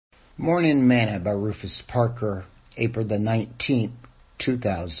Morning Manna by Rufus Parker, April the 19th,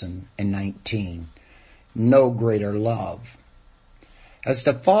 2019. No greater love. As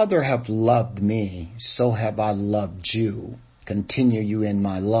the Father hath loved me, so have I loved you. Continue you in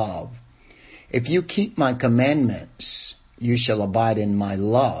my love. If you keep my commandments, you shall abide in my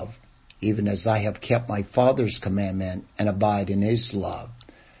love, even as I have kept my Father's commandment and abide in his love.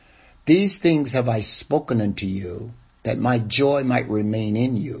 These things have I spoken unto you, that my joy might remain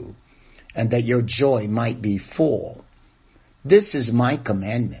in you, and that your joy might be full. This is my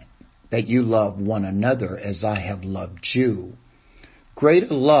commandment, that you love one another as I have loved you.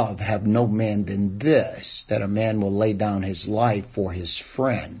 Greater love have no man than this, that a man will lay down his life for his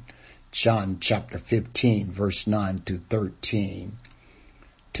friend. John chapter 15, verse 9 to 13.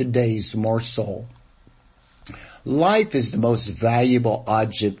 Today's morsel. Life is the most valuable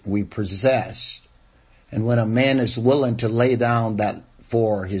object we possess. And when a man is willing to lay down that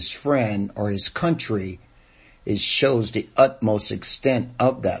for his friend or his country, it shows the utmost extent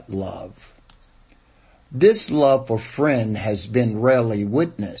of that love. This love for friend has been rarely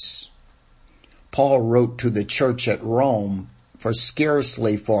witnessed. Paul wrote to the church at Rome, "For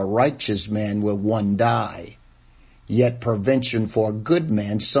scarcely for a righteous man will one die, yet prevention for a good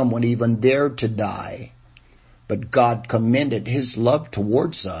man someone even dared to die. But God commended his love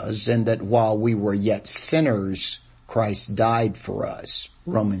towards us, and that while we were yet sinners, Christ died for us."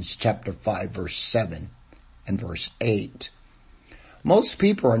 Romans chapter 5, verse 7 and verse 8. Most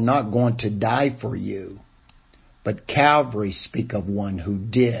people are not going to die for you, but Calvary speak of one who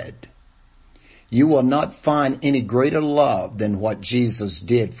did. You will not find any greater love than what Jesus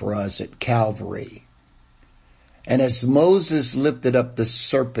did for us at Calvary. And as Moses lifted up the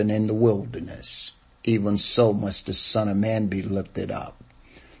serpent in the wilderness, even so must the Son of Man be lifted up,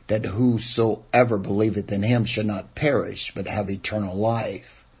 that whosoever believeth in him shall not perish, but have eternal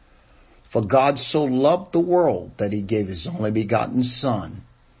life. For God so loved the world that he gave his only begotten Son,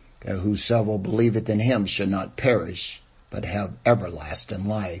 that whosoever believeth in him shall not perish, but have everlasting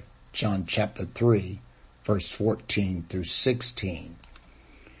life. John chapter 3, verse 14 through 16.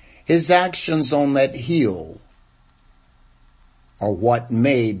 His actions on that hill are what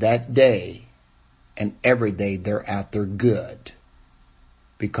made that day and every day thereafter good,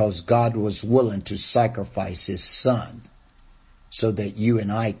 because God was willing to sacrifice his Son so that you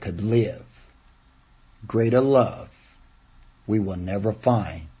and I could live. Greater love we will never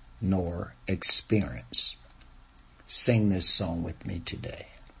find nor experience. Sing this song with me today.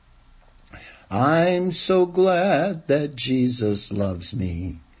 I'm so glad that Jesus loves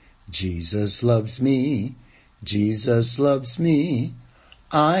me. Jesus loves me. Jesus loves me.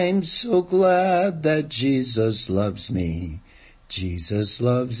 I'm so glad that Jesus loves me. Jesus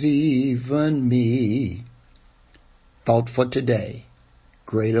loves even me. Thought for today.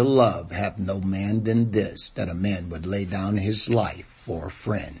 Greater love hath no man than this, that a man would lay down his life for a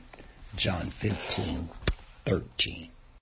friend. John 15:13.